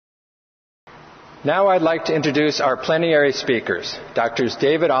Now I'd like to introduce our plenary speakers, Drs.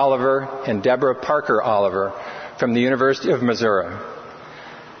 David Oliver and Debra Parker Oliver from the University of Missouri.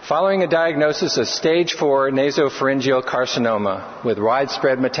 Following a diagnosis of stage 4 nasopharyngeal carcinoma with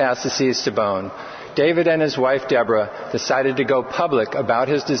widespread metastases to bone, David and his wife Debra decided to go public about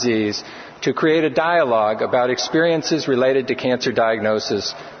his disease to create a dialogue about experiences related to cancer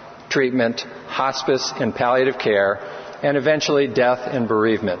diagnosis, treatment, hospice and palliative care, and eventually death and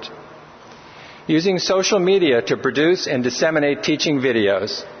bereavement. Using social media to produce and disseminate teaching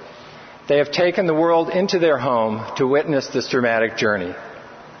videos, they have taken the world into their home to witness this dramatic journey.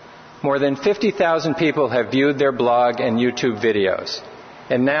 More than 50,000 people have viewed their blog and YouTube videos.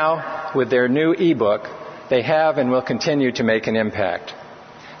 And now, with their new ebook, they have and will continue to make an impact.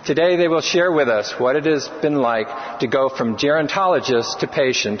 Today, they will share with us what it has been like to go from gerontologist to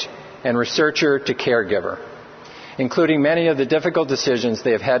patient and researcher to caregiver, including many of the difficult decisions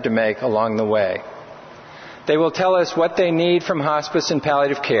they have had to make along the way. They will tell us what they need from hospice and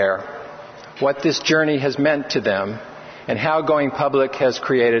palliative care, what this journey has meant to them, and how going public has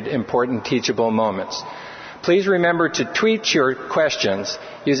created important teachable moments. Please remember to tweet your questions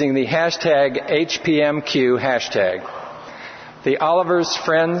using the hashtag HPMQ hashtag. The Oliver's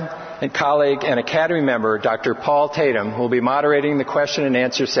friend and colleague and Academy member, Dr. Paul Tatum, will be moderating the question and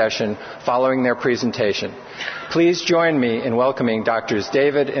answer session following their presentation. Please join me in welcoming Drs.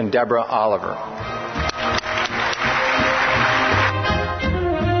 David and Debra Oliver.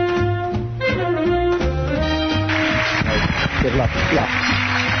 Good luck.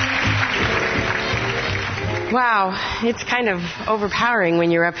 Wow, it's kind of overpowering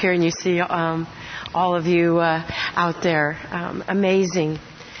when you're up here and you see all of you out there. Amazing.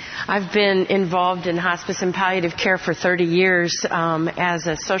 I've been involved in hospice and palliative care for 30 years as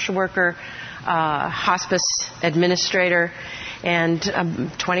a social worker, hospice administrator, and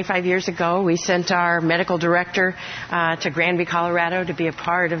 25 years ago we sent our medical director to Granby, Colorado to be a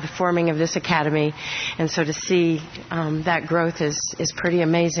part of the forming of this academy, and so to see that growth is pretty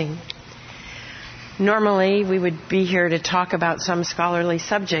amazing. Normally we would be here to talk about some scholarly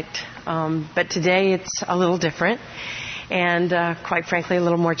subject, but today it's a little different and quite frankly a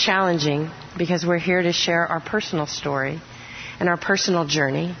little more challenging because we're here to share our personal story and our personal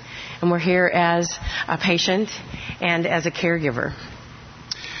journey, and we're here as a patient and as a caregiver.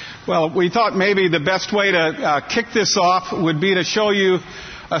 Well, we thought maybe the best way to kick this off would be to show you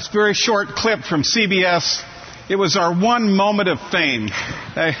a very short clip from CBS. It was our one moment of fame.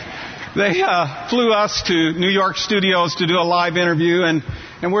 They flew us to New York studios to do a live interview, and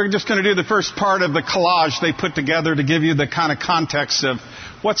we're just going to do the first part of the collage they put together to give you the kind of context of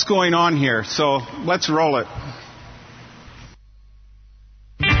what's going on here. So let's roll it.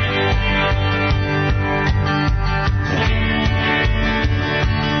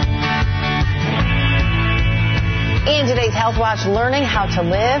 In today's Health Watch, learning how to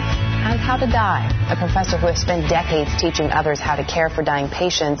live and how to die. A professor who has spent decades teaching others how to care for dying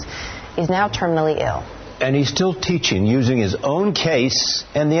patients is now terminally ill. And he's still teaching using his own case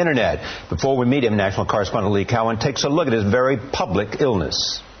and the Internet. Before we meet him, national correspondent Lee Cowan takes a look at his very public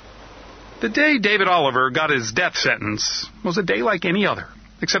illness. The day David Oliver got his death sentence was a day like any other,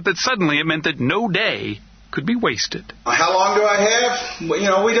 except that suddenly it meant that no day could be wasted. How long do I have?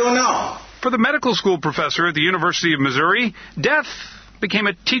 Well, we don't know. For the medical school professor at the University of Missouri, death became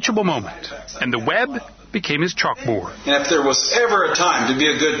a teachable moment, and the web became his chalkboard. And if there was ever a time to be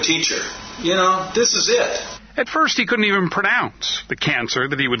a good teacher, this is it. At first, he couldn't even pronounce the cancer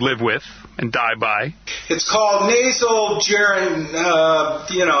that he would live with and die by. It's called I'm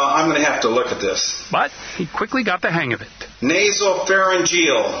going to have to look at this. But he quickly got the hang of it.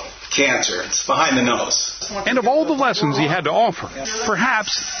 Nasopharyngeal cancer. It's behind the nose. And of all the lessons he had to offer,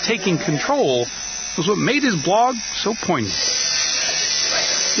 perhaps taking control was what made his blog so poignant.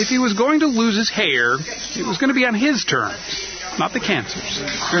 If he was going to lose his hair, it was going to be on his terms, not the cancer's.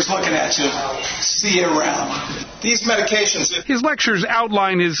 Here's looking at you. See you around. These medications... His lectures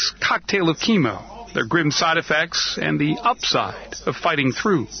outline his cocktail of chemo, their grim side effects, and the upside of fighting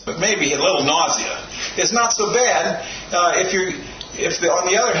through. But maybe a little nausea. It's not so bad if on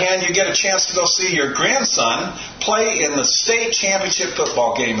the other hand, you get a chance to go see your grandson play in the state championship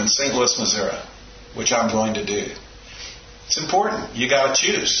football game in St. Louis, Missouri, which I'm going to do. It's important. You got to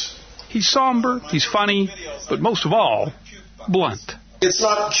choose. He's somber, he's funny, but most of all, blunt. It's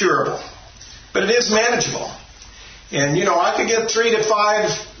not curable, but it is manageable. And, I could get 3 to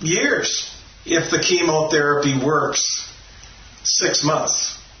 5 years if the chemotherapy works. 6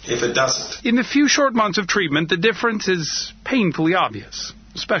 months if it doesn't. In the few short months of treatment, the difference is painfully obvious,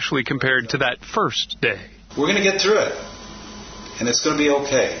 especially compared to that first day. We're going to get through it, and it's going to be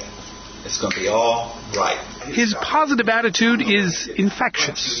okay. It's going to be all right. His positive attitude is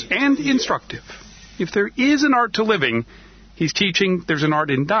infectious and instructive. If there is an art to living, he's teaching there's an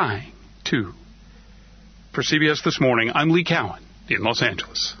art in dying, too. For CBS This Morning, I'm Lee Cowan in Los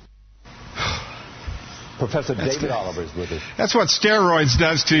Angeles. Professor David Oliver is with us. That's what steroids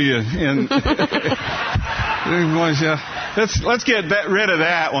does to you. Let's get rid of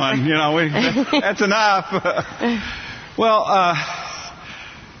that one. That's enough. Well,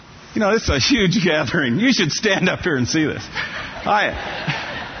 this is a huge gathering. You should stand up here and see this.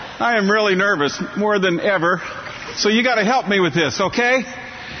 I am really nervous, more than ever. So you got to help me with this, okay?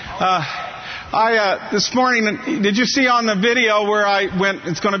 This morning, did you see on the video where I went,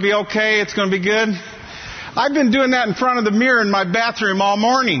 it's going to be okay, it's going to be good? I've been doing that in front of the mirror in my bathroom all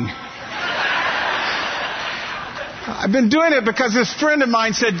morning. I've been doing it because this friend of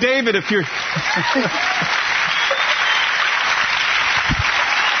mine said, David, if you're...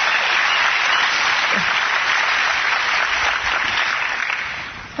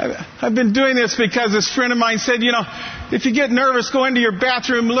 I've been doing this because this friend of mine said, if you get nervous, go into your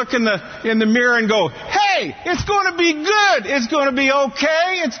bathroom, look in the mirror and go, hey, it's going to be good. It's going to be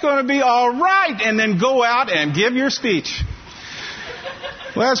okay. It's going to be all right. And then go out and give your speech.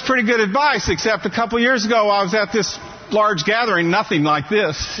 Well, that's pretty good advice, except a couple years ago I was at this large gathering, nothing like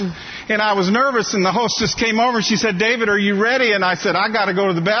this. And I was nervous, and the hostess came over and she said, David, are you ready? And I said, I got to go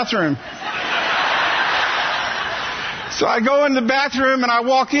to the bathroom. So I go in the bathroom and I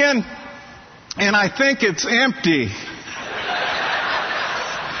walk in and I think it's empty.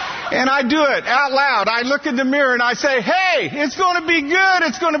 And I do it out loud. I look in the mirror and I say, hey, it's going to be good.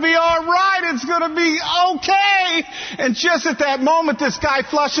 It's going to be all right. It's going to be okay. And just at that moment, this guy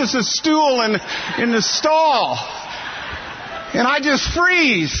flushes his stool in the stall. And I just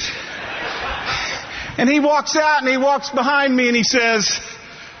freeze. And he walks out and he walks behind me and he says,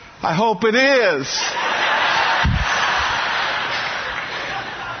 I hope it is.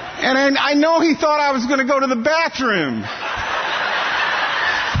 And I know he thought I was going to go to the bathroom.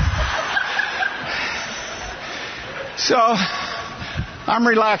 So, I'm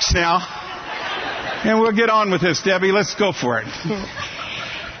relaxed now. And we'll get on with this, Debbie. Let's go for it.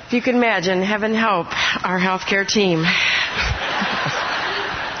 If you can imagine, heaven help our healthcare team.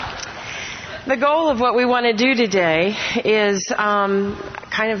 The goal of what we want to do today is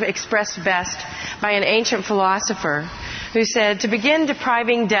kind of expressed best by an ancient philosopher who said, to begin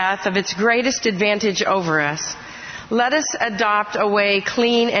depriving death of its greatest advantage over us, let us adopt a way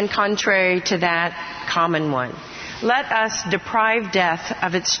clean and contrary to that common one. Let us deprive death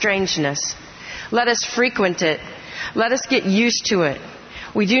of its strangeness. Let us frequent it. Let us get used to it.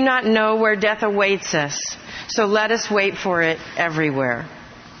 We do not know where death awaits us, so let us wait for it everywhere.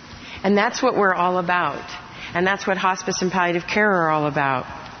 And that's what we're all about. And that's what hospice and palliative care are all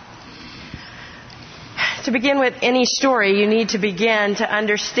about. To begin with any story, you need to begin to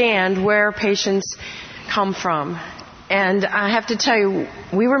understand where patients come from. And I have to tell you,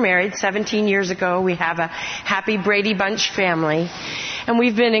 we were married 17 years ago. We have a happy Brady Bunch family. And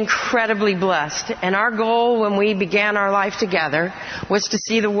we've been incredibly blessed. And our goal when we began our life together was to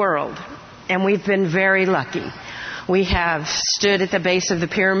see the world. And we've been very lucky. We have stood at the base of the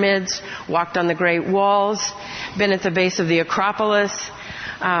pyramids, walked on the Great Walls, been at the base of the Acropolis,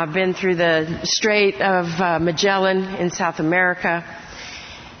 been through the Strait of Magellan in South America.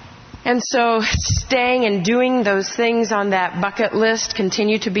 And so staying and doing those things on that bucket list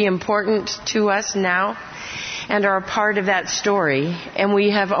continue to be important to us now and are a part of that story. And we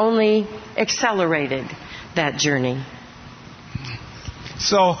have only accelerated that journey.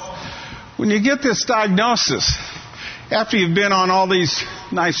 So when you get this diagnosis, after you've been on all these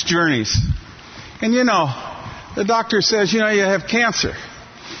nice journeys, and the doctor says, you have cancer.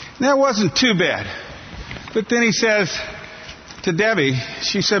 And that wasn't too bad. But then he says to Debbie,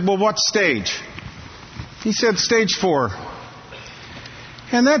 she said, well, what stage? He said, stage 4.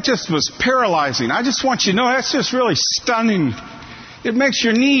 And that just was paralyzing. I just want you to know, that's just really stunning. It makes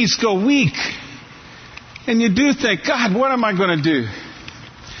your knees go weak. And you do think, God, what am I going to do?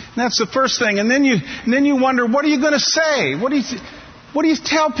 And that's the first thing. And then you wonder, what are you going to say? What do you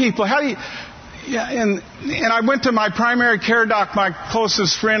tell people? How do you... Yeah, and I went to my primary care doc, my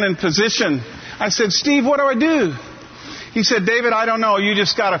closest friend and physician. I said, Steve, what do I do? He said, David, I don't know. You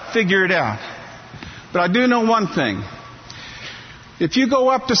just got to figure it out. But I do know one thing. If you go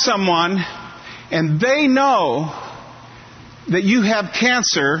up to someone and they know that you have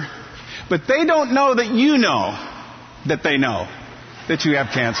cancer, but they don't know that you know that they know that you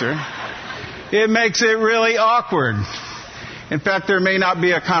have cancer, it makes it really awkward. In fact, there may not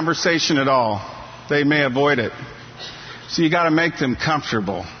be a conversation at all. They may avoid it. So you got to make them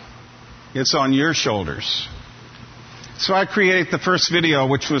comfortable. It's on your shoulders. So I created the first video,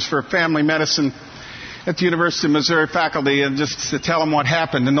 which was for family medicine at the University of Missouri faculty, and just to tell them what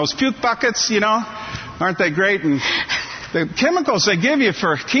happened. And those puke buckets, aren't they great? And the chemicals they give you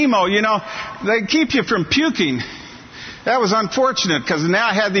for chemo, they keep you from puking. That was unfortunate, because now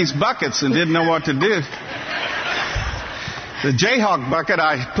I had these buckets and didn't know what to do. The Jayhawk bucket,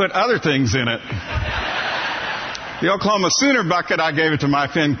 I put other things in it. The Oklahoma Sooner bucket, I gave it to my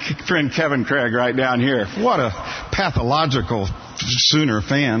friend Kevin Craig right down here. What a pathological Sooner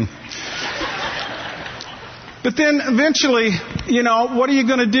fan. But then eventually, what are you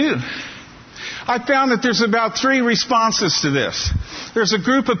going to do? I found that there's about 3 responses to this. There's a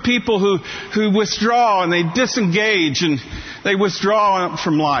group of people who withdraw and they disengage and they withdraw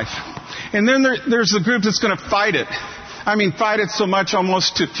from life. And then there's the group that's going to fight it. I mean, fight it so much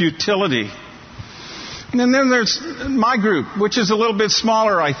almost to futility. And then there's my group, which is a little bit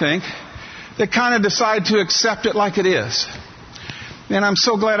smaller, I think, that kind of decide to accept it like it is. And I'm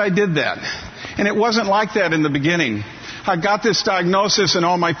so glad I did that. And it wasn't like that in the beginning. I got this diagnosis and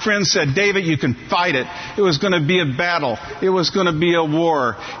all my friends said, David, you can fight it. It was going to be a battle. It was going to be a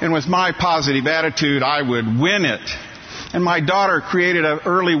war. And with my positive attitude, I would win it. And my daughter created an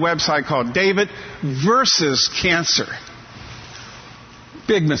early website called David versus Cancer.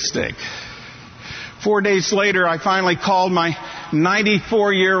 Big mistake. 4 days later, I finally called my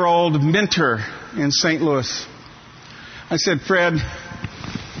 94-year-old mentor in St. Louis. I said, Fred,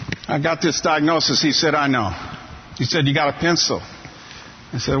 I got this diagnosis. He said, I know. He said, you got a pencil?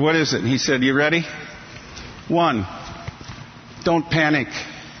 I said, what is it? And he said, you ready? 1, don't panic.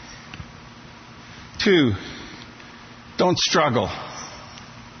 2, don't struggle.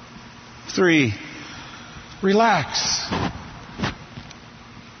 3, relax.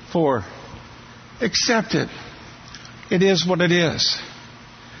 4, accept it. It is what it is.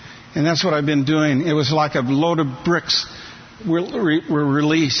 And that's what I've been doing. It was like a load of bricks were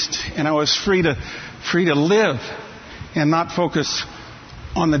released. And I was free to live and not focus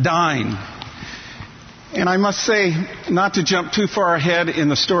on the dying. And I must say, not to jump too far ahead in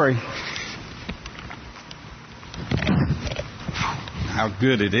the story, how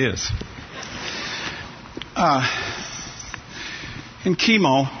good it is. In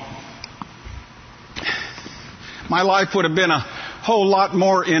chemo, my life would have been a whole lot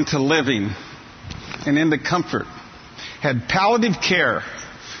more into living and into comfort. Had palliative care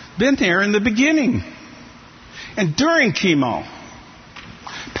been there in the beginning and during chemo.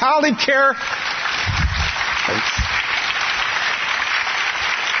 Palliative care.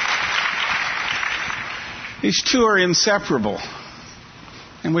 These two are inseparable.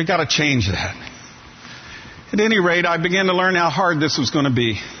 And we've got to change that. At any rate, I began to learn how hard this was going to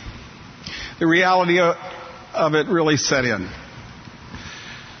be. The reality of it really set in.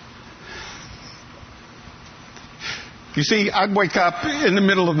 You see, I'd wake up in the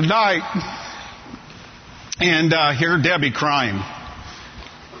middle of the night and hear Debbie crying.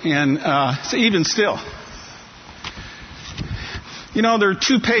 And so even still. You know, there are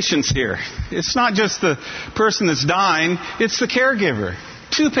two patients here. It's not just the person that's dying, it's the caregiver.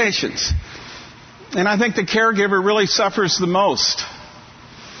 Two patients. And I think the caregiver really suffers the most.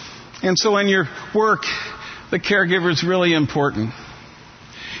 And so in your work, the caregiver is really important.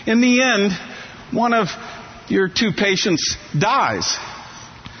 In the end, one of your two patients dies,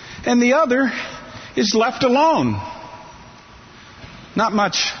 and the other is left alone. Not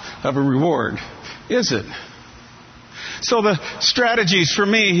much of a reward, is it? So the strategies for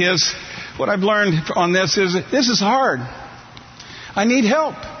me is, what I've learned on this is hard. I need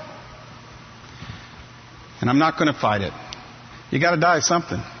help. And I'm not going to fight it. You got to die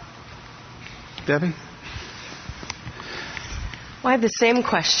something. Debbie? Well, I have the same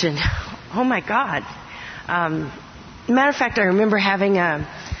question. Oh, my God. Matter of fact, I remember having a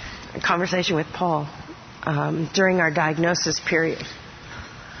conversation with Paul during our diagnosis period.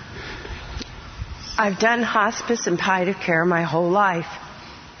 I've done hospice and palliative care my whole life.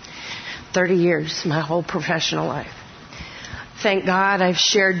 30 years, my whole professional life. Thank God I've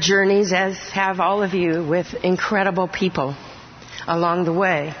shared journeys, as have all of you, with incredible people along the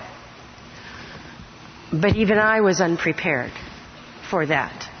way. But even I was unprepared for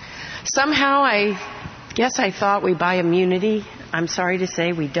that. Somehow I thought we buy immunity. I'm sorry to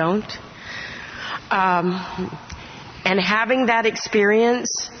say we don't. And having that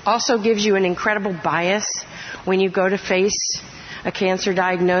experience also gives you an incredible bias when you go to face a cancer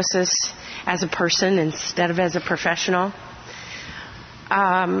diagnosis as a person instead of as a professional.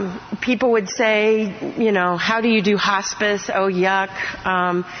 People would say, you know, how do you do hospice? Oh, yuck.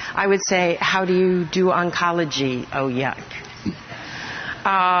 I would say, how do you do oncology? Oh, yuck.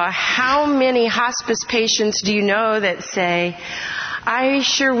 How many hospice patients do you know that say, I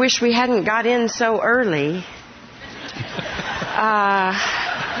sure wish we hadn't got in so early?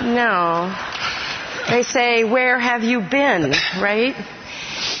 No. They say, where have you been, right?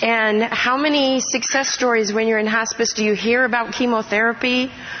 And how many success stories when you're in hospice do you hear about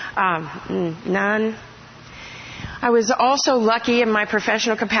chemotherapy? None. I was also lucky in my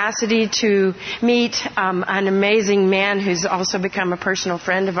professional capacity to meet an amazing man who's also become a personal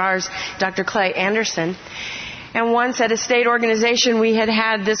friend of ours, Dr. Clay Anderson. And once at a state organization, we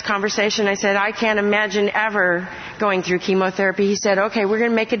had this conversation. I said, I can't imagine ever going through chemotherapy. He said, okay, we're going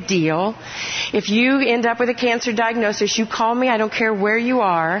to make a deal. If you end up with a cancer diagnosis, you call me, I don't care where you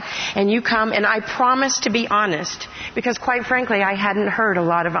are, and you come, and I promise to be honest. Because quite frankly, I hadn't heard a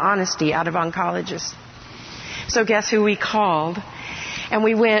lot of honesty out of oncologists. So guess who we called? And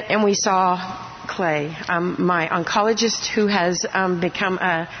we went and we saw Clay, my oncologist who has become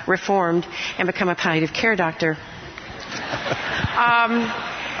reformed and become a palliative care doctor.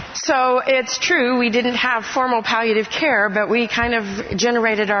 So it's true, we didn't have formal palliative care, but we kind of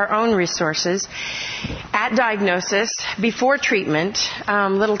generated our own resources. At diagnosis, before treatment,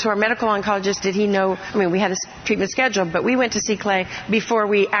 little to our medical oncologist did he know, we had a treatment scheduled, but we went to see Clay before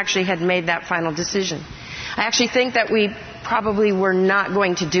we actually had made that final decision. I actually think that we probably were not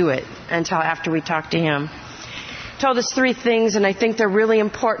going to do it until after we talked to him. He told us 3 things, and I think they're really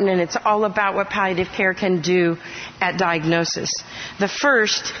important, and it's all about what palliative care can do at diagnosis. The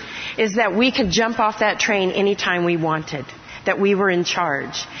first is that we could jump off that train anytime we wanted, that we were in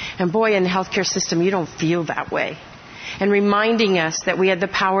charge. And boy, in the healthcare system, you don't feel that way. And reminding us that we had the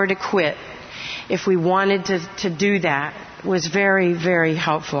power to quit if we wanted to do that was very, very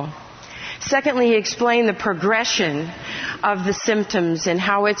helpful. Secondly, he explained the progression of the symptoms and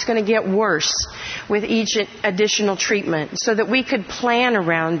how it's going to get worse with each additional treatment so that we could plan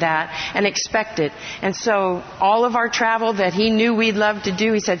around that and expect it. And so all of our travel that he knew we'd love to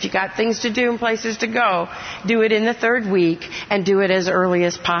do, he said, if you got things to do and places to go, do it in the 3rd week and do it as early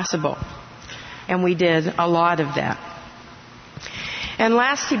as possible. And we did a lot of that. And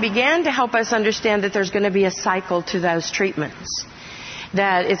last, he began to help us understand that there's going to be a cycle to those treatments.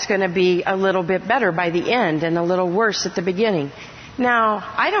 That it's going to be a little bit better by the end and a little worse at the beginning. Now,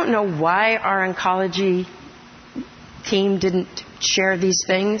 I don't know why our oncology team didn't share these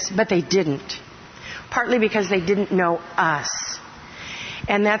things, but they didn't. Partly because they didn't know us.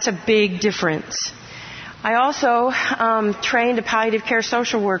 And that's a big difference. I also trained a palliative care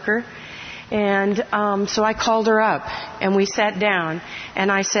social worker, and so I called her up, and we sat down,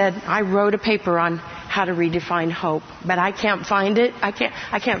 and I said, I wrote a paper on how to redefine hope, but I can't find it. I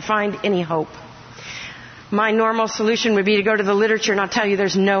can't find any hope. My normal solution would be to go to the literature, and I'll tell you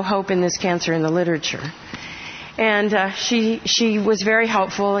there's no hope in this cancer in the literature. And she was very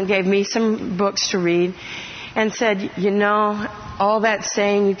helpful and gave me some books to read and said, all that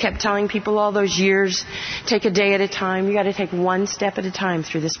saying you kept telling people all those years, take a day at a time. You got to take one step at a time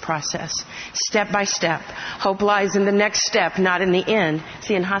through this process, step by step. Hope lies in the next step, not in the end.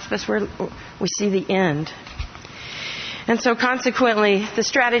 See, in hospice, we see the end. And so consequently, the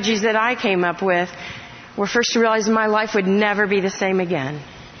strategies that I came up with were first to realize my life would never be the same again.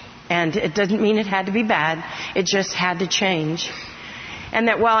 And it doesn't mean it had to be bad. It just had to change. And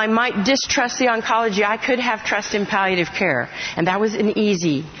that while I might distrust the oncology, I could have trust in palliative care. And that was an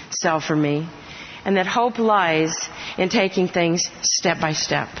easy sell for me. And that hope lies in taking things step by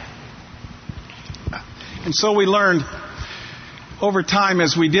step. And so we learned over time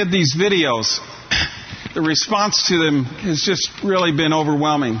as we did these videos, the response to them has just really been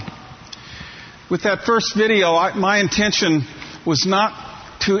overwhelming. With that first video, my intention was not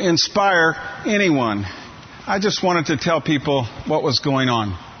to inspire anyone. I just wanted to tell people what was going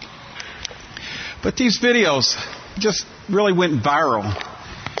on. But these videos just really went viral.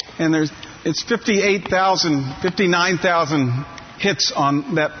 And it's 59,000 hits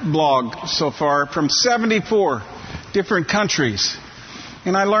on that blog so far from 74 different countries.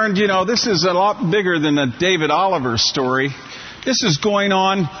 And I learned, this is a lot bigger than the David Oliver story. This is going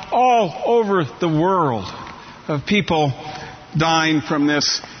on all over the world of people dying from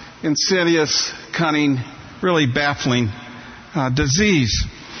this insidious, cunning, really baffling disease.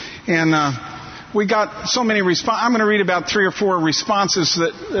 And we got so many responses. I'm going to read about 3 or 4 responses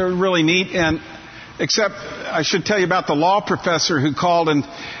that are really neat. And except I should tell you about the law professor who called and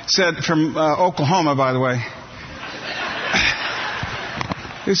said, from Oklahoma, by the way,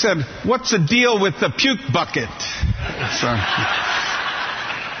 who said, "What's the deal with the puke bucket?"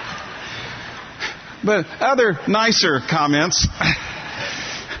 But other nicer comments.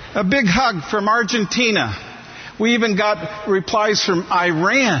 A big hug from Argentina. We even got replies from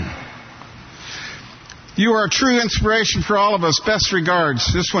Iran. You are a true inspiration for all of us. Best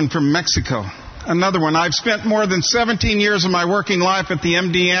regards. This one from Mexico. Another one. I've spent more than 17 years of my working life at the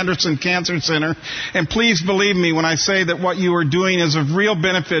MD Anderson Cancer Center, and please believe me when I say that what you are doing is of real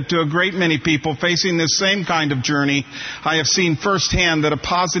benefit to a great many people facing this same kind of journey. I have seen firsthand that a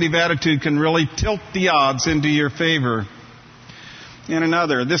positive attitude can really tilt the odds into your favor. And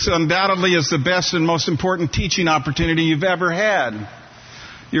another. This undoubtedly is the best and most important teaching opportunity you've ever had.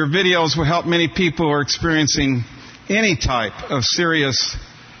 Your videos will help many people who are experiencing any type of serious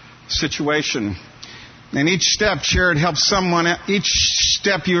situation. And each step shared helps someone, each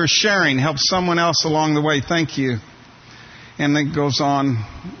step you are sharing helps someone else along the way. Thank you. And it goes on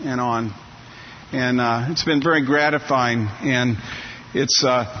and on. And it's been very gratifying. And it's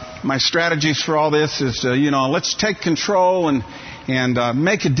my strategies for all this is, let's take control and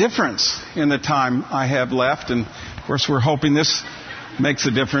make a difference in the time I have left. And of course, we're hoping this makes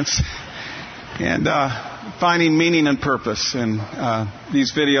a difference. And finding meaning and purpose. And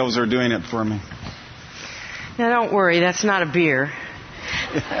these videos are doing it for me. Now, don't worry. That's not a beer.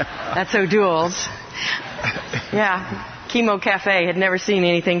 That's O'Doul's. Yeah. Chemo Cafe had never seen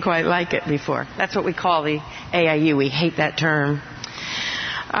anything quite like it before. That's what we call the AIU. We hate that term.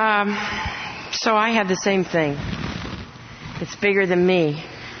 So I had the same thing. It's bigger than me.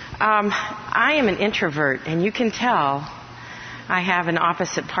 I am an introvert, and you can tell I have an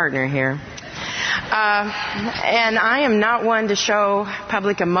opposite partner here. And I am not one to show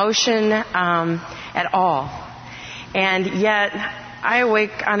public emotion at all. And yet, I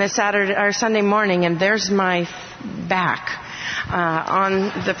awake on a Saturday or Sunday morning, and there's my back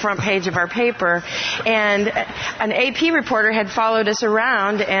on the front page of our paper. And an AP reporter had followed us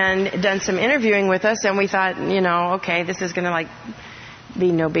around and done some interviewing with us, and we thought, okay, this is going to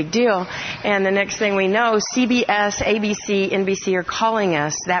be no big deal. And the next thing we know, CBS, ABC, NBC are calling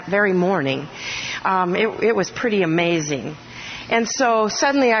us that very morning. It was pretty amazing. And so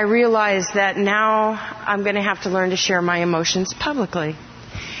suddenly I realized that now I'm going to have to learn to share my emotions publicly.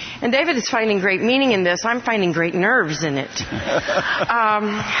 And David is finding great meaning in this. I'm finding great nerves in it.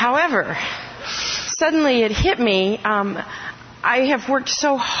 However, suddenly it hit me. I have worked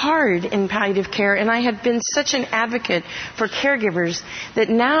so hard in palliative care, and I have been such an advocate for caregivers that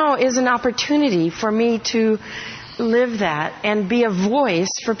now is an opportunity for me to live that and be a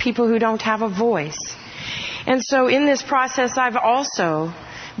voice for people who don't have a voice. And so in this process, I've also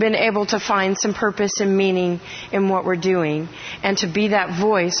been able to find some purpose and meaning in what we're doing and to be that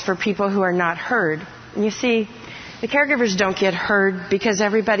voice for people who are not heard. And you see, the caregivers don't get heard because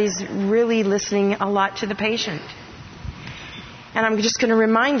everybody's really listening a lot to the patient. And I'm just going to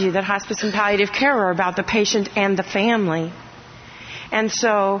remind you that hospice and palliative care are about the patient and the family. And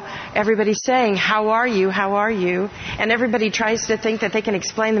so everybody's saying, how are you? How are you? And everybody tries to think that they can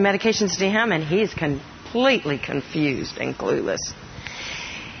explain the medications to him, and he's completely confused and clueless.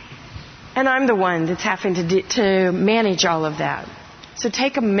 And I'm the one that's having to manage all of that. So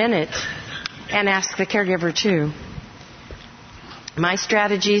take a minute and ask the caregiver too. My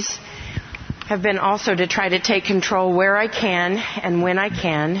strategies have been also to try to take control where I can and when I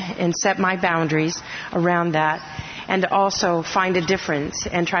can and set my boundaries around that, and also find a difference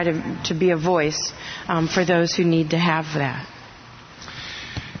and try to be a voice for those who need to have that.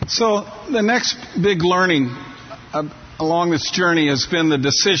 So the next big learning along this journey has been the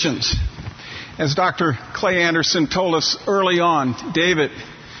decisions. As Dr. Clay Anderson told us early on, David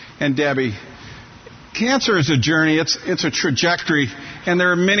and Debbie, cancer is a journey, it's a trajectory, and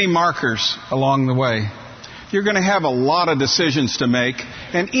there are many markers along the way. You're going to have a lot of decisions to make,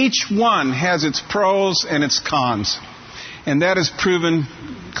 and each one has its pros and its cons. And that has proven,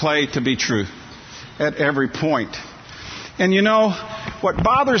 Clay, to be true at every point. And what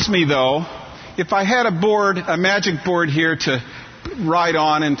bothers me, though, if I had a magic board here to write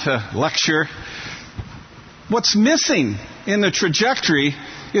on and to lecture, what's missing in the trajectory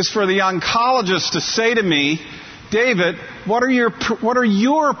is for the oncologist to say to me, David, what are your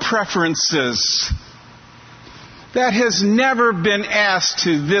preferences? That has never been asked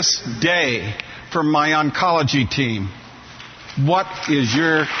to this day from my oncology team. What is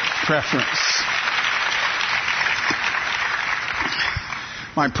your preference?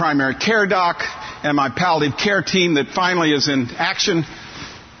 My primary care doc and my palliative care team that finally is in action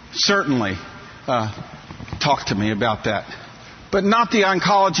certainly talk to me about that. But not the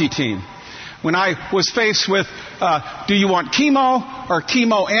oncology team. When I was faced with, do you want chemo or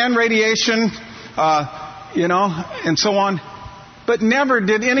chemo and radiation, and so on. But never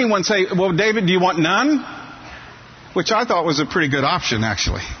did anyone say, well, David, do you want none? Which I thought was a pretty good option,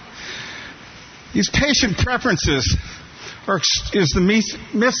 actually. These patient preferences is the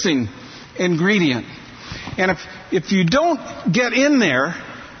missing ingredient. And if you don't get in there,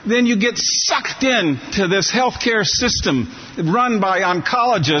 then you get sucked into this healthcare system run by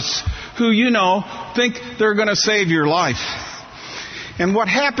oncologists who, think they're going to save your life. And what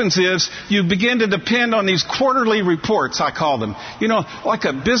happens is you begin to depend on these quarterly reports, I call them. Like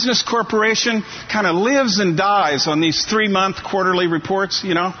a business corporation kind of lives and dies on these 3-month quarterly reports,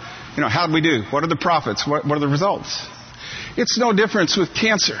 how did we do? What are the profits? What are the results? It's no difference with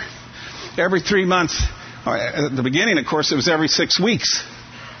cancer. Every 3 months, at the beginning, of course, it was every 6 weeks.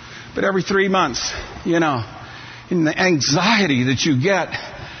 But every 3 months, and the anxiety that you get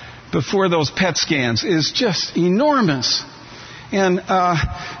before those PET scans is just enormous. And,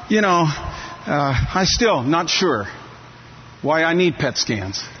 I'm still not sure why I need PET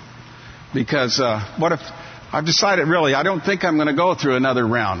scans. Because what if I've decided, really, I don't think I'm going to go through another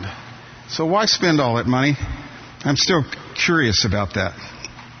round. So why spend all that money? I'm still curious about that.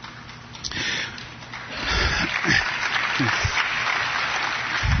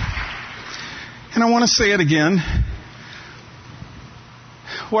 And I want to say it again.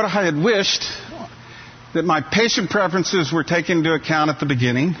 What I had wished that my patient preferences were taken into account at the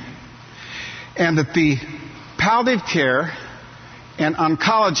beginning, and that the palliative care and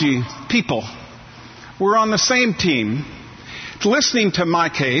oncology people were on the same team, listening to my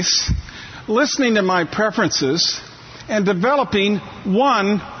case, listening to my preferences, and developing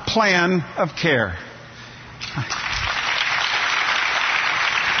one plan of care.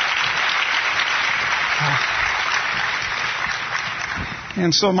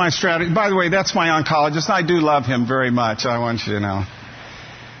 And so my strategy, by the way, that's my oncologist. I do love him very much, I want you to know.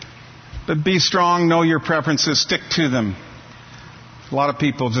 But be strong, know your preferences, stick to them. A lot of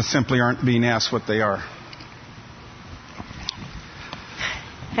people just simply aren't being asked what they are.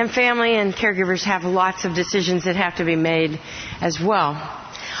 And family and caregivers have lots of decisions that have to be made as well.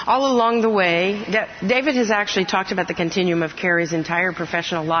 All along the way, David has actually talked about the continuum of care his entire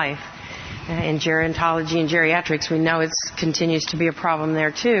professional life. In gerontology and geriatrics, we know it continues to be a problem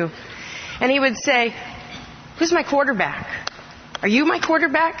there too. And he would say, "Who's my quarterback? Are you my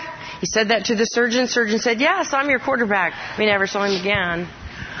quarterback?" He said that to the surgeon. Surgeon said, "Yes, I'm your quarterback." We never saw him again.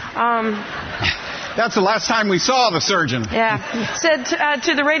 That's the last time we saw the surgeon. Yeah. Said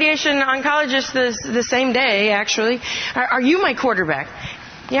to the radiation oncologist the same day, actually, "Are you my quarterback?"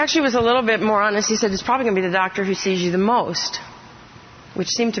 He actually was a little bit more honest. He said, "It's probably going to be the doctor who sees you the most," which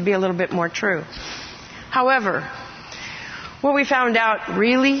seemed to be a little bit more true. However, what we found out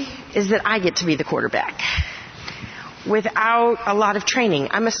really is that I get to be the quarterback without a lot of training.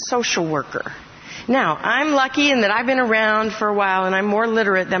 I'm a social worker. Now, I'm lucky in that I've been around for a while and I'm more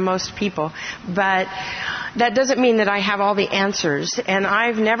literate than most people, but that doesn't mean that I have all the answers. And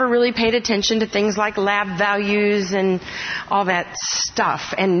I've never really paid attention to things like lab values and all that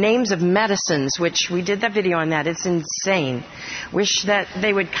stuff, and names of medicines, which we did that video on that. It's insane. Wish that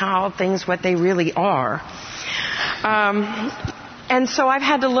they would call things what they really are. And so I've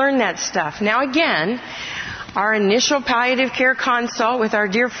had to learn that stuff. Now again, our initial palliative care consult with our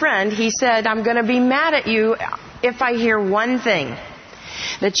dear friend, he said, "I'm going to be mad at you if I hear one thing.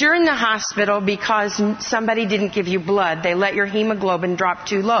 That you're in the hospital because somebody didn't give you blood. They let your hemoglobin drop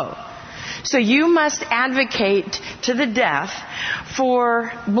too low. So you must advocate to the death for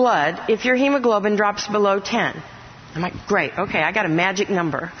blood if your hemoglobin drops below 10. I'm like, great, okay, I got a magic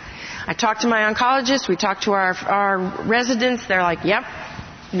number. I talked to my oncologist, we talked to our residents, they're like, yep,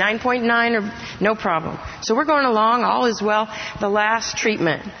 9.9 or no problem. So we're going along, all is well. The last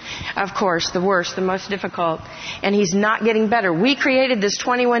treatment, of course, the worst, the most difficult, and he's not getting better. We created this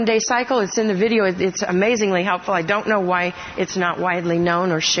 21-day cycle. It's in the video. It's amazingly helpful. I don't know why it's not widely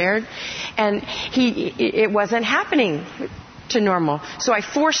known or shared. And it wasn't happening to normal. So I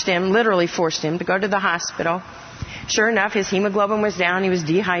literally forced him to go to the hospital. Sure enough, his hemoglobin was down. He was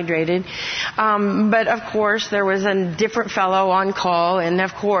dehydrated. But, of course, there was a different fellow on call. And,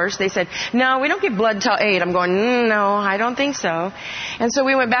 of course, they said, no, we don't give blood till 8. I'm going, no, I don't think so. And so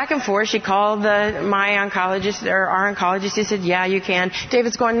we went back and forth. She called my oncologist, or our oncologist. He said, yeah, you can.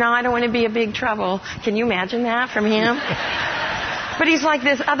 David's going, no, I don't want to be a big trouble. Can you imagine that from him? But he's like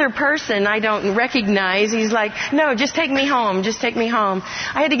this other person I don't recognize. He's like, no, just take me home. Just take me home.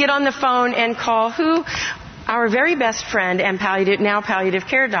 I had to get on the phone and call our very best friend and palliative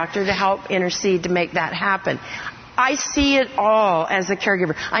care doctor to help intercede to make that happen. I see it all as a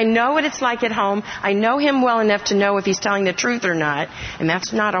caregiver. I know what it's like at home. I know him well enough to know if he's telling the truth or not, and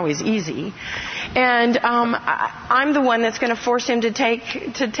that's not always easy. And I'm the one that's going to force him to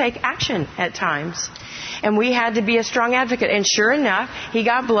take action at times. And we had to be a strong advocate. And sure enough, he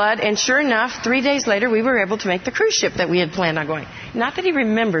got blood. And sure enough, 3 days later, we were able to make the cruise ship that we had planned on going. Not that he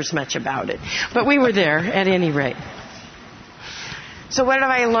remembers much about it, but we were there at any rate. So what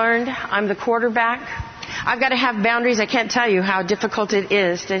have I learned? I'm the quarterback. I've got to have boundaries. I can't tell you how difficult it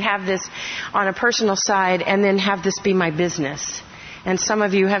is to have this on a personal side and then have this be my business. And some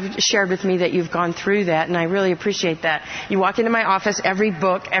of you have shared with me that you've gone through that, and I really appreciate that. You walk into my office, every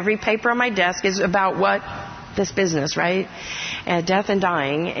book, every paper on my desk is about what? This business, right? Death and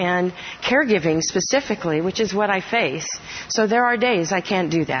dying, and caregiving specifically, which is what I face. So there are days I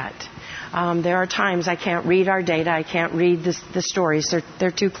can't do that. There are times I can't read our data, I can't read the stories. They're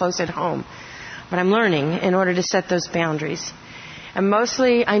too close at home. But I'm learning in order to set those boundaries. And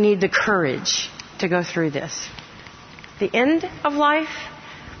mostly I need the courage to go through this. The end of life,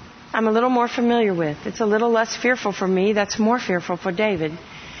 I'm a little more familiar with. It's a little less fearful for me. That's more fearful for David.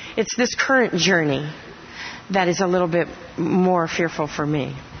 It's this current journey that is a little bit more fearful for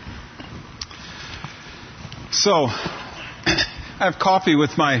me. So, I have coffee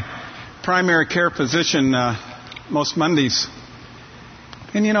with my primary care physician most Mondays.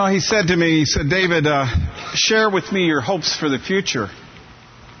 And he said to me, David, share with me your hopes for the future.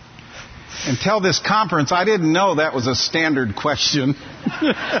 Until this conference, I didn't know that was a standard question.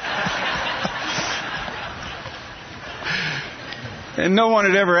 And no one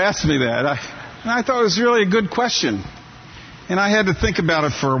had ever asked me that. I thought it was really a good question. And I had to think about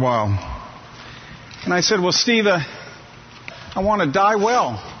it for a while. And I said, well, Steve, I want to die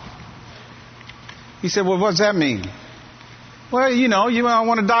well. He said, well, what does that mean? Well, I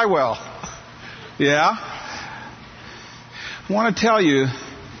want to die well. Yeah? I want to tell you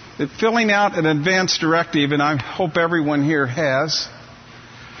that filling out an advance directive, and I hope everyone here has,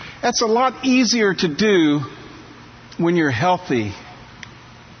 that's a lot easier to do when you're healthy.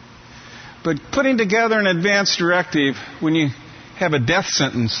 But putting together an advance directive when you have a death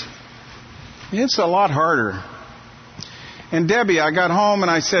sentence, it's a lot harder. And Debbie, I got home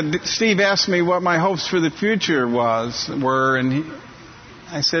and I said, Steve asked me what my hopes for the future were, and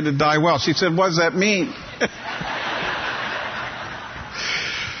I said to die well. She said, what does that mean?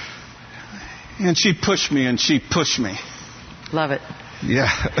 And she pushed me and she pushed me. Love it. Yeah.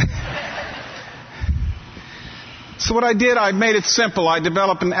 So what I did, I made it simple. I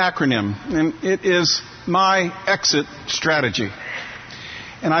developed an acronym, and it is my exit strategy.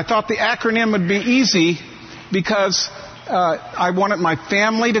 And I thought the acronym would be easy because I wanted my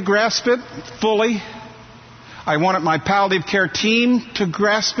family to grasp it fully. I wanted my palliative care team to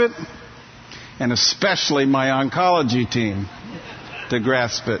grasp it, and especially my oncology team to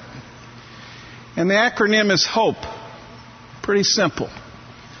grasp it. And the acronym is HOPE. Pretty simple.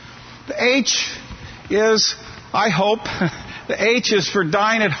 The H is, I hope, the H is for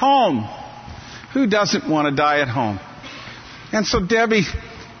dying at home. Who doesn't want to die at home? And so Debbie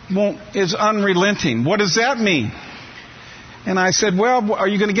is unrelenting. What does that mean? And I said, well, are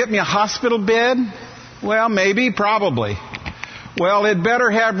you going to get me a hospital bed? Well, maybe, probably. Well, it better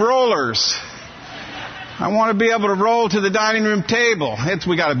have rollers. I want to be able to roll to the dining room table.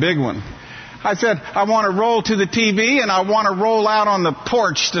 We got a big one. I said, I want to roll to the TV, and I want to roll out on the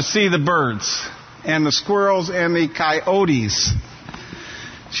porch to see the birds and the squirrels and the coyotes.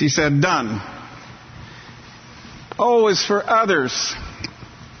 She said, done. O is for others.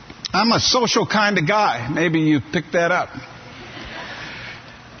 I'm a social kind of guy. Maybe you picked that up.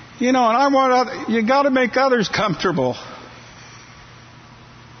 And I want you got to make others comfortable.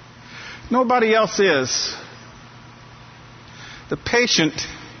 Nobody else is. The patient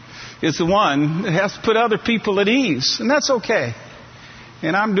is the one that has to put other people at ease. And that's okay.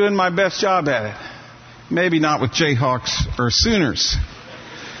 And I'm doing my best job at it. Maybe not with Jayhawks or Sooners.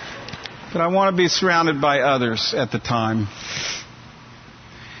 But I want to be surrounded by others at the time.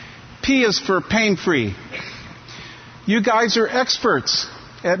 P is for pain-free. You guys are experts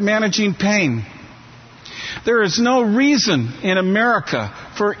at managing pain. There is no reason in America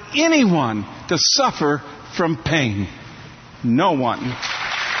for anyone to suffer from pain. No one.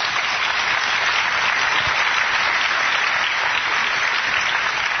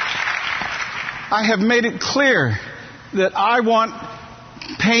 I have made it clear that I want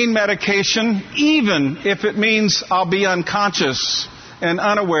pain medication even if it means I'll be unconscious and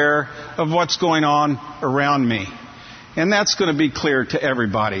unaware of what's going on around me. And that's going to be clear to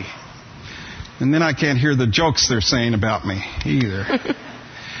everybody. And then I can't hear the jokes they're saying about me either.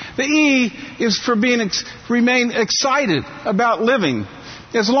 The E is for remain excited about living.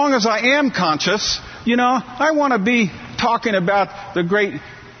 As long as I am conscious, I want to be talking about the great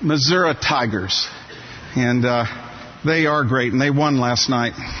Missouri Tigers. And they are great, and they won last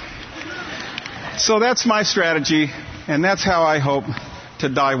night. So that's my strategy, and that's how I hope to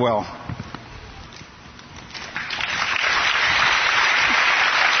die well.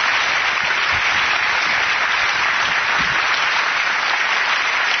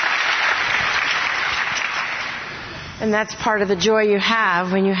 And that's part of the joy you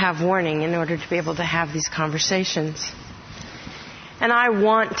have when you have warning in order to be able to have these conversations. And I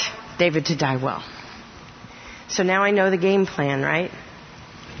want David to die well. So now I know the game plan, right?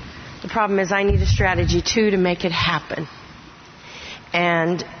 The problem is I need a strategy, too, to make it happen.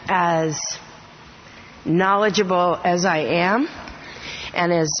 And as knowledgeable as I am,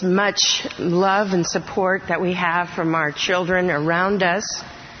 and as much love and support that we have from our children around us,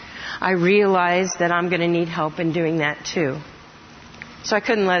 I realize that I'm going to need help in doing that, too. So I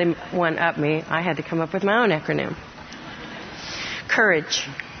couldn't let him one-up me. I had to come up with my own acronym. Courage.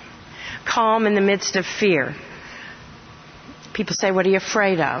 Calm in the midst of fear. People say, what are you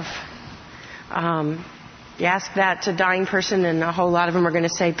afraid of? You ask that to a dying person, and a whole lot of them are going to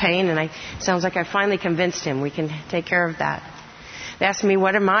say pain, and it sounds like I finally convinced him we can take care of that. They ask me,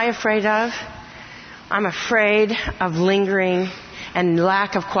 what am I afraid of? I'm afraid of lingering and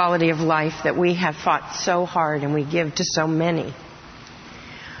lack of quality of life that we have fought so hard and we give to so many.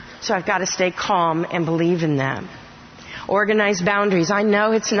 So I've got to stay calm and believe in that. Organize boundaries. I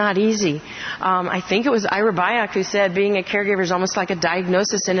know it's not easy. I think it was Ira Byock who said being a caregiver is almost like a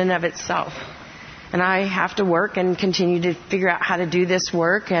diagnosis in and of itself. And I have to work and continue to figure out how to do this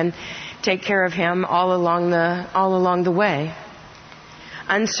work and take care of him all along the way.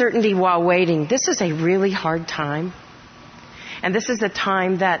 Uncertainty while waiting. This is a really hard time. And this is the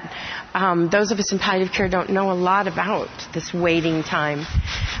time that those of us in palliative care don't know a lot about, this waiting time.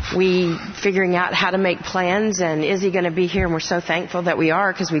 We figuring out how to make plans, and is he going to be here? And we're so thankful that we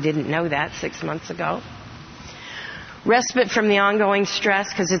are, because we didn't know that 6 months ago. Respite from the ongoing stress,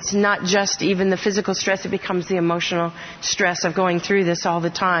 because it's not just even the physical stress, it becomes the emotional stress of going through this all the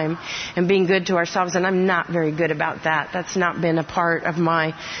time and being good to ourselves. And I'm not very good about that. That's not been a part of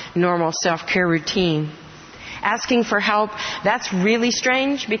my normal self-care routine. Asking for help, that's really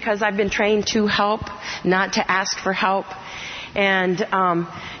strange because I've been trained to help, not to ask for help. And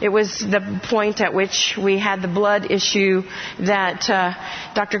it was the point at which we had the blood issue that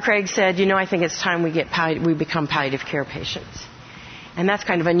Dr. Craig said, I think it's time we become palliative care patients. And that's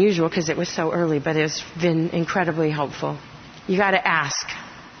kind of unusual because it was so early, but it's been incredibly helpful. You got to ask.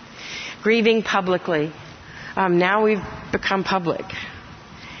 Grieving publicly. Now we've become public.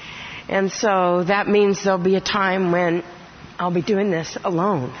 And so that means there'll be a time when I'll be doing this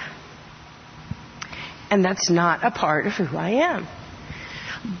alone. And that's not a part of who I am.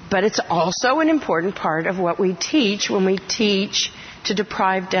 But it's also an important part of what we teach when we teach to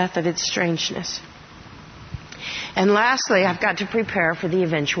deprive death of its strangeness. And lastly, I've got to prepare for the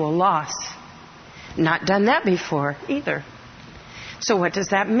eventual loss. Not done that before either. So what does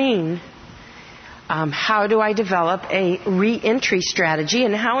that mean? How do I develop a re-entry strategy,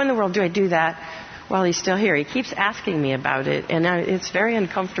 and how in the world do I do that while he's still here? He keeps asking me about it, and it's very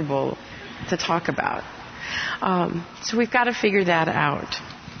uncomfortable to talk about. So we've got to figure that out.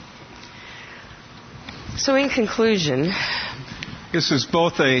 So in conclusion, this is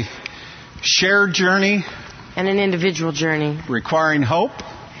both a shared journey and an individual journey requiring hope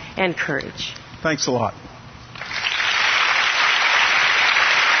and courage. Thanks a lot.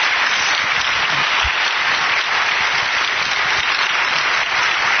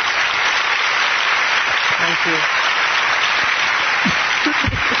 Thank you.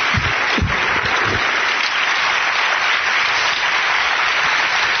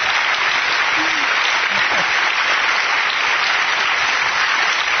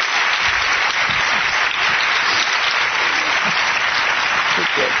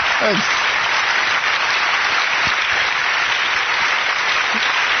 Thanks.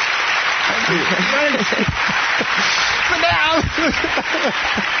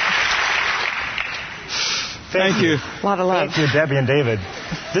 Thank you. A lot of love. Thank you, Debbie and David.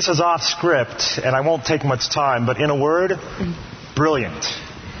 This is off script, and I won't take much time, but in a word, brilliant.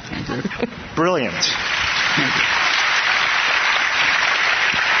 Brilliant.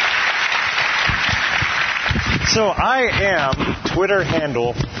 So I am Twitter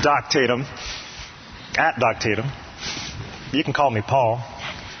handle Doc Tatum, at Doc Tatum. You can call me Paul.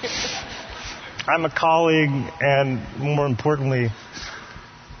 I'm a colleague, and more importantly,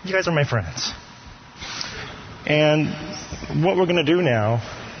 you guys are my friends. And what we're going to do now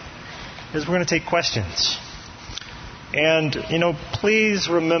is we're going to take questions. And, please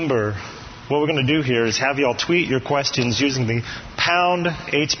remember what we're going to do here is have you all tweet your questions using the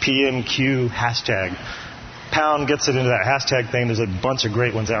 #HPMQ hashtag. Pound gets it into that hashtag thing. There's a bunch of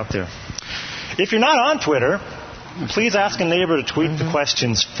great ones out there. If you're not on Twitter, please ask a neighbor to tweet the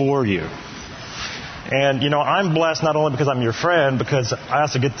questions for you. And, I'm blessed not only because I'm your friend, because I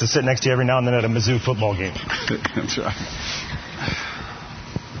also get to sit next to you every now and then at a Mizzou football game. That's right.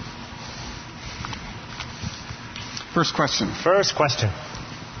 First question.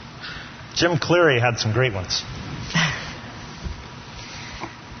 Jim Cleary had some great ones.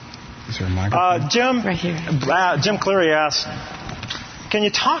 Is there a microphone? Jim, right here. Jim Cleary asked, can you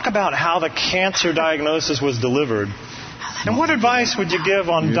talk about how the cancer diagnosis was delivered? And what advice would you give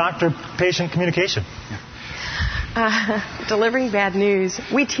on doctor-patient communication? Delivering bad news.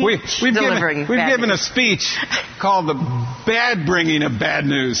 We teach we've delivering We've bad given news. a speech called The Bad Bringing of Bad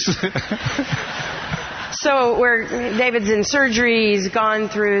News. So David's in surgery, he's gone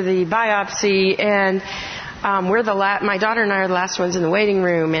through the biopsy, and we're my daughter and I are the last ones in the waiting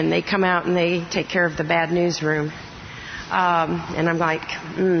room, and they come out and they take care of the bad news room. And I'm like,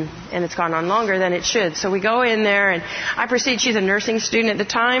 and it's gone on longer than it should. So we go in there, and she's a nursing student at the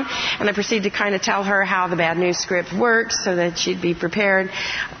time, and I proceed to kind of tell her how the bad news script works so that she'd be prepared.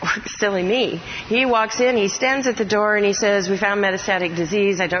 Silly me. He walks in, he stands at the door, and he says, we found metastatic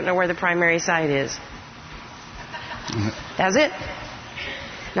disease. I don't know where the primary site is. That's it.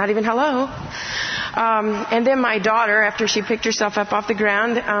 Not even hello. And then my daughter, after she picked herself up off the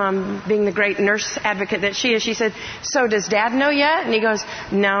ground, being the great nurse advocate that she is, she said, so does Dad know yet? And he goes,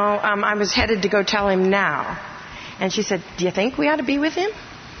 no, I was headed to go tell him now. And she said, do you think we ought to be with him?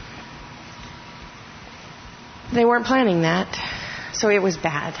 They weren't planning that. So it was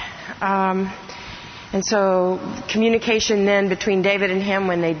bad. And so communication then between David and him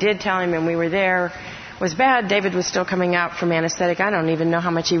when they did tell him and we were there was bad. David was still coming out from anesthetic. I don't even know how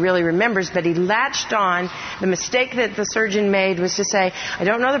much he really remembers, but he latched on. The mistake that the surgeon made was to say, I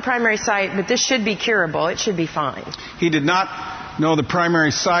don't know the primary site, but this should be curable. It should be fine. He did not know the primary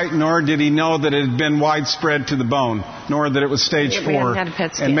site, nor did he know that it had been widespread to the bone, nor that it was stage 4, We hadn't had a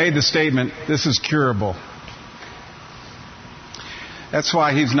PET scan. and made the statement, this is curable. That's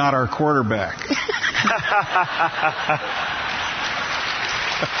why he's not our quarterback.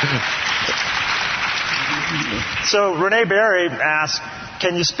 So Renee Berry asked,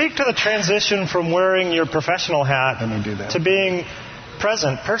 can you speak to the transition from wearing your professional hat to being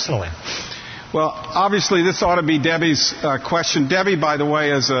present personally? Well, obviously this ought to be Debbie's question. Debbie, by the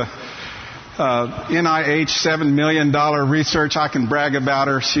way, is a NIH $7 million research. I can brag about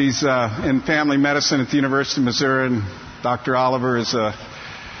her. She's in family medicine at the University of Missouri, and Dr. Oliver is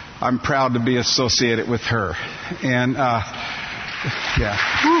I'm proud to be associated with her. And, yeah.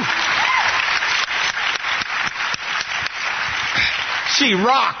 Whew. She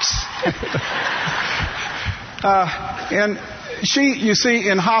rocks. And she, you see,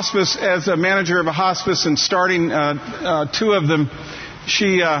 in hospice, as a manager of a hospice and starting 2 of them,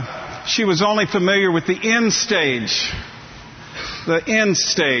 she was only familiar with the end stage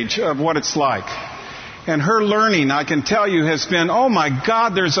of what it's like. And her learning, I can tell you, has been, oh my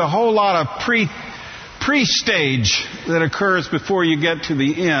God, there's a whole lot of pre-stage that occurs before you get to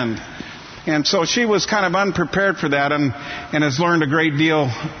the end. And so she was kind of unprepared for that and has learned a great deal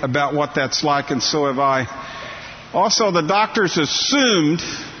about what that's like, and so have I. Also, the doctors assumed,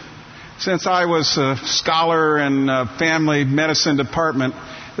 since I was a scholar in family medicine department,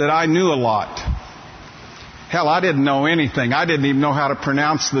 that I knew a lot. Hell, I didn't know anything. I didn't even know how to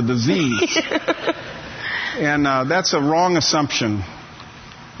pronounce the disease. And that's a wrong assumption.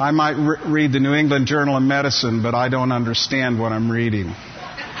 I might read the New England Journal of Medicine, but I don't understand what I'm reading.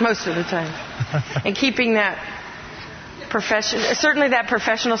 Most of the time. And keeping that certainly that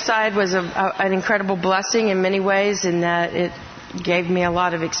professional side was an incredible blessing in many ways, in that it gave me a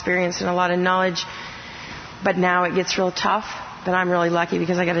lot of experience and a lot of knowledge. But now it gets real tough. But I'm really lucky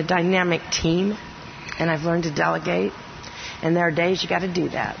because I got a dynamic team, and I've learned to delegate. And there are days you got to do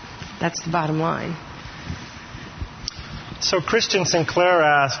that. That's the bottom line. So Christian Sinclair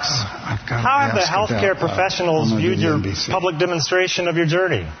asks, how have the healthcare professionals viewed your public demonstration of your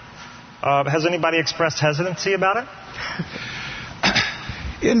journey? Has anybody expressed hesitancy about it?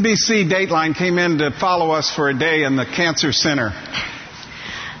 NBC Dateline came in to follow us for a day in the cancer center.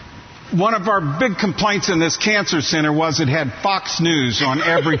 One of our big complaints in this cancer center was it had Fox News on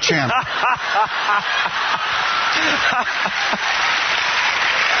every channel.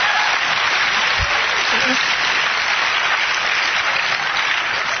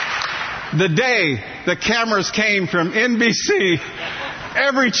 The day the cameras came from NBC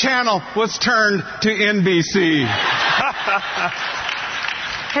every channel was turned to NBC.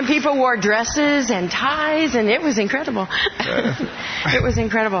 And people wore dresses and ties, and it was incredible. It was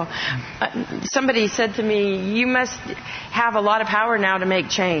incredible. Somebody said to me, you must have a lot of power now to make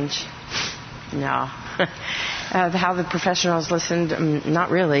change. No. How the professionals listened, not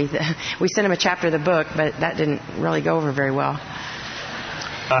really. We sent them a chapter of the book, but that didn't really go over very well.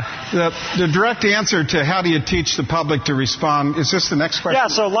 The direct answer to how do you teach the public to respond, is this the next question? Yeah,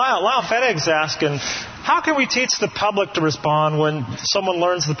 so Lyle Fennig's asking, how can we teach the public to respond when someone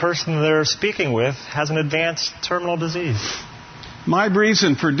learns the person they're speaking with has an advanced terminal disease? My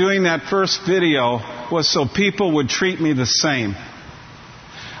reason for doing that first video was so people would treat me the same.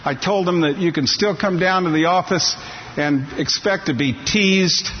 I told them that you can still come down to the office and expect to be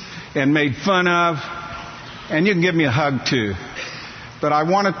teased and made fun of, and you can give me a hug too. But I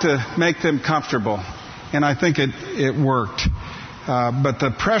wanted to make them comfortable, and I think it worked. But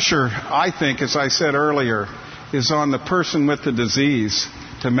the pressure, I think, as I said earlier, is on the person with the disease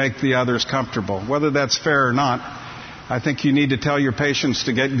to make the others comfortable. Whether that's fair or not, I think you need to tell your patients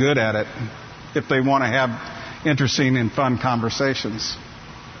to get good at it if they want to have interesting and fun conversations.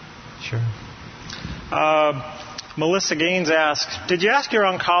 Sure. Melissa Gaines asks, did you ask your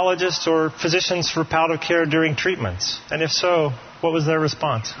oncologists or physicians for palliative care during treatments? And if so, what was their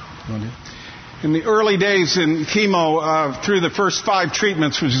response? In the early days in chemo, through the first 5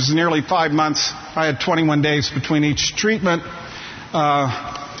 treatments, which is nearly 5 months, I had 21 days between each treatment.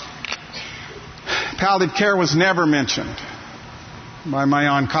 Palliative care was never mentioned by my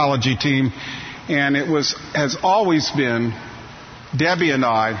oncology team, and it has always been Debbie and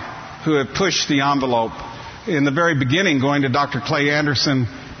I who have pushed the envelope. In the very beginning, going to Dr. Clay Anderson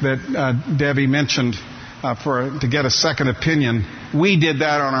that Debbie mentioned to get a second opinion. We did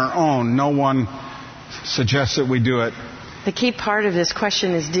that on our own. No one suggests that we do it. The key part of this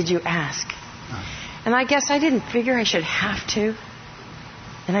question is, did you ask? And I guess I didn't figure I should have to.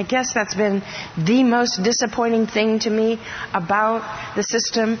 And I guess that's been the most disappointing thing to me about the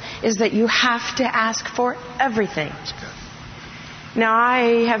system, is that you have to ask for everything. Now,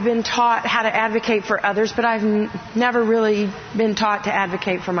 I have been taught how to advocate for others, but I've never really been taught to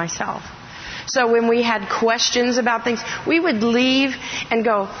advocate for myself. So when we had questions about things, we would leave and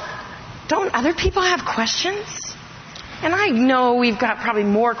go, don't other people have questions? And I know we've got probably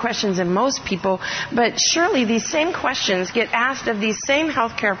more questions than most people, but surely these same questions get asked of these same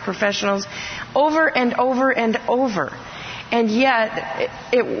healthcare professionals over and over and over. And yet,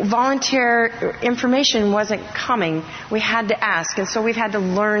 volunteer information wasn't coming. We had to ask, and so we've had to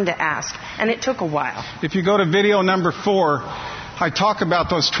learn to ask. And it took a while. If you go to video number 4, I talk about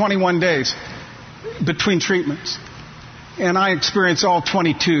those 21 days between treatments. And I experienced all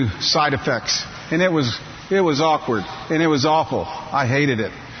 22 side effects. And it was awkward, and it was awful. I hated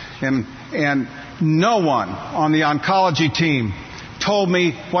it. And no one on the oncology team told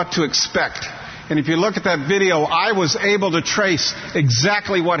me what to expect. And if you look at that video, I was able to trace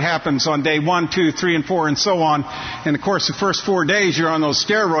exactly what happens on day 1, 2, 3, and 4, and so on. And of course, the first 4 days you're on those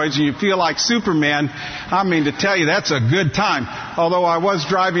steroids and you feel like Superman. I mean, to tell you, that's a good time. Although I was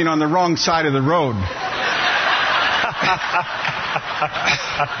driving on the wrong side of the road.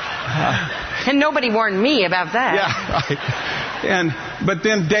 And nobody warned me about that. Yeah, right. But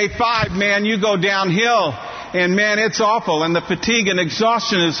then day 5, man, you go downhill. And man, it's awful. And the fatigue and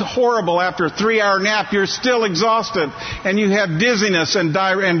exhaustion is horrible. After a 3-hour nap, you're still exhausted. And you have dizziness and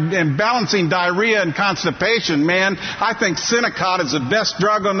balancing diarrhea and constipation. Man, I think Synacot is the best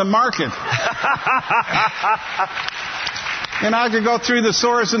drug on the market. And I could go through the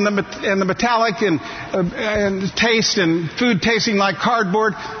sores and the metallic and taste and food tasting like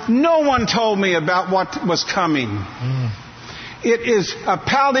cardboard. No one told me about what was coming. It is a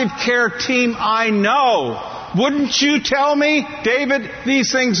palliative care team I know. Wouldn't you tell me, David,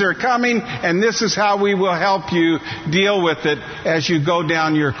 these things are coming, and this is how we will help you deal with it as you go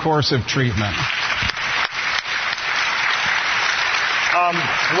down your course of treatment.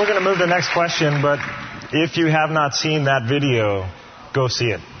 We're going to move to the next question, but if you have not seen that video, go see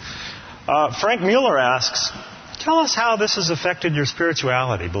it. Frank Mueller asks, tell us how this has affected your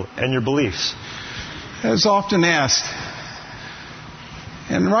spirituality and your beliefs. As often asked,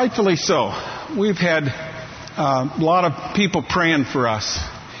 and rightfully so, we've had a lot of people praying for us.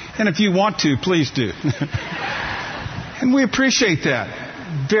 And if you want to, please do. And we appreciate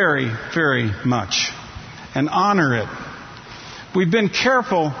that very, very much and honor it. We've been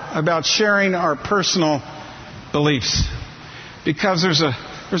careful about sharing our personal beliefs because there's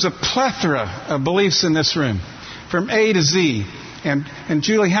a plethora of beliefs in this room, from A to Z. And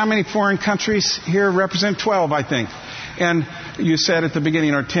Julie, how many foreign countries here represent? 12, I think. And you said at the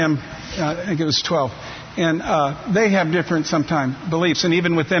beginning, or Tim, I think it was 12. And they have different, sometimes, beliefs, and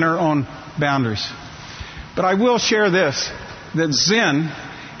even within our own boundaries. But I will share this, that Zen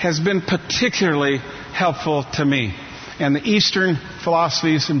has been particularly helpful to me, and the Eastern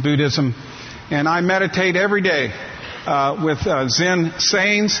philosophies and Buddhism. And I meditate every day with Zen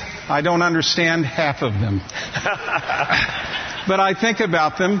sayings. I don't understand half of them. But I think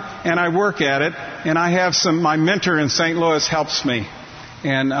about them, and I work at it, and I have my mentor in St. Louis helps me.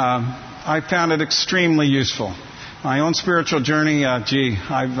 And I found it extremely useful. My own spiritual journey,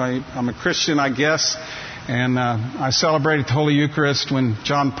 I'm a Christian, I guess, and I celebrated the Holy Eucharist when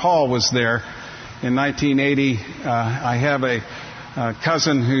John Paul was there in 1980. I have a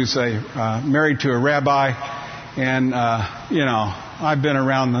cousin who's married to a rabbi, and, I've been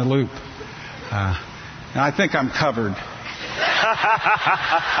around the loop. And I think I'm covered.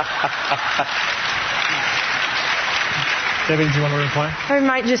 Debbie, do you want to reply? I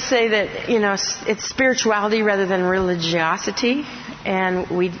might just say that, it's spirituality rather than religiosity, and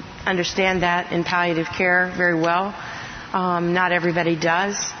we understand that in palliative care very well. Not everybody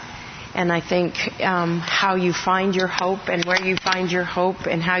does. And I think how you find your hope and where you find your hope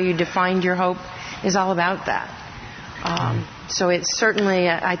and how you define your hope is all about that. So it's certainly,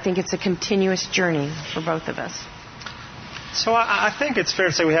 I think it's a continuous journey for both of us. So I think it's fair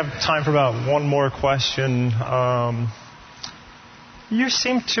to say we have time for about one more question. You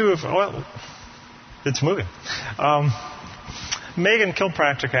seem to have, well, it's moving. Megan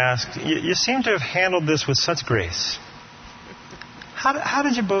Kilpatrick asked, you seem to have handled this with such grace. How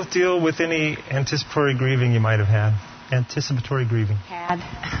did you both deal with any anticipatory grieving you might have had? Anticipatory grieving. Had.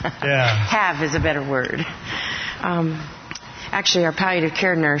 Yeah. Have is a better word. Actually, our palliative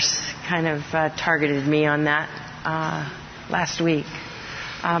care nurse kind of targeted me on that last week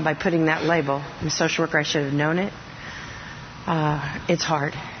by putting that label. I'm a social worker. I should have known it. It's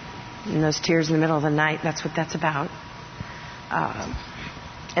hard. And those tears in the middle of the night, that's what that's about.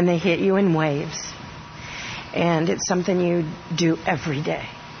 And they hit you in waves. And it's something you do every day.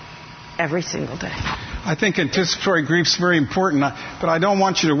 Every single day. I think anticipatory grief is very important, but I don't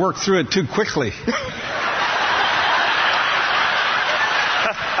want you to work through it too quickly.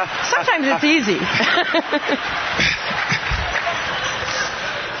 Sometimes it's easy.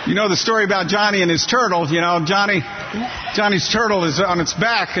 You know the story about Johnny and his turtle. Johnny's turtle is on its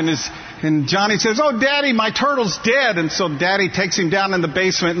back, and Johnny says, "Oh, Daddy, my turtle's dead." And so Daddy takes him down in the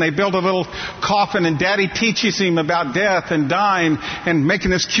basement, and they build a little coffin, and Daddy teaches him about death and dying and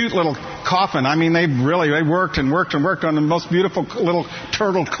making this cute little coffin. I mean, they worked and worked and worked on the most beautiful little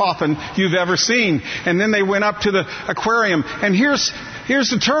turtle coffin you've ever seen. And then they went up to the aquarium, and here's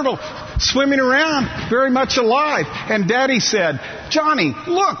the turtle swimming around, very much alive. And Daddy said, "Johnny,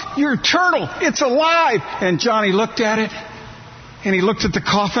 look, your turtle, it's alive." And Johnny looked at it, and he looked at the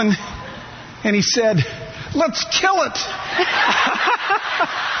coffin, and he said, "Let's kill it."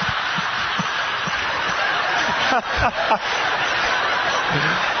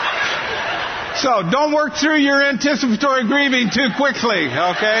 So don't work through your anticipatory grieving too quickly,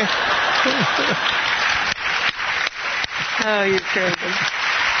 okay? Oh, you're crazy.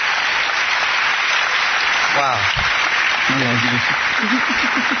 Wow.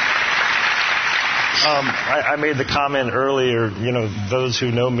 I made the comment earlier, those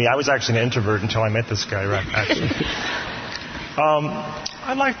who know me, I was actually an introvert until I met this guy, right, actually.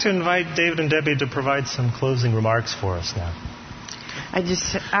 I'd like to invite David and Debbie to provide some closing remarks for us now. I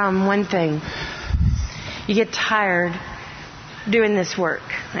just, one thing. You get tired doing this work.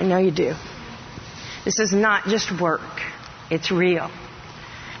 I know you do. This is not just work. It's real.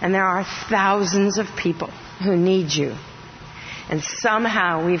 And there are thousands of people who need you. And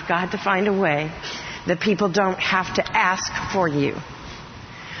somehow we've got to find a way that people don't have to ask for you,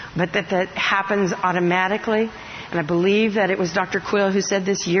 but that happens automatically. And I believe that it was Dr. Quill who said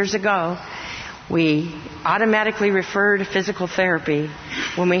this years ago. We automatically refer to physical therapy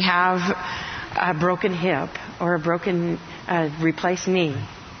when we have a broken hip or a broken replaced knee.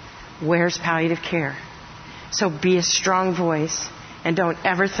 Where's palliative care? So be a strong voice and don't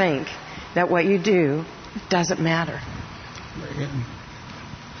ever think that what you do doesn't matter.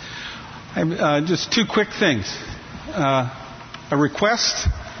 Just two quick things. A request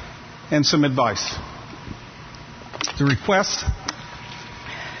and some advice. The request,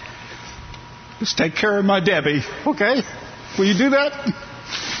 just take care of my Debbie, okay? Will you do that?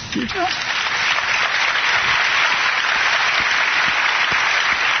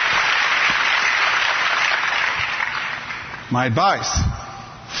 My advice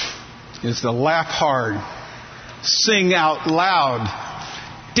is to laugh hard sing out loud,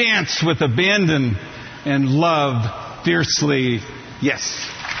 dance with abandon, and love fiercely. Yes.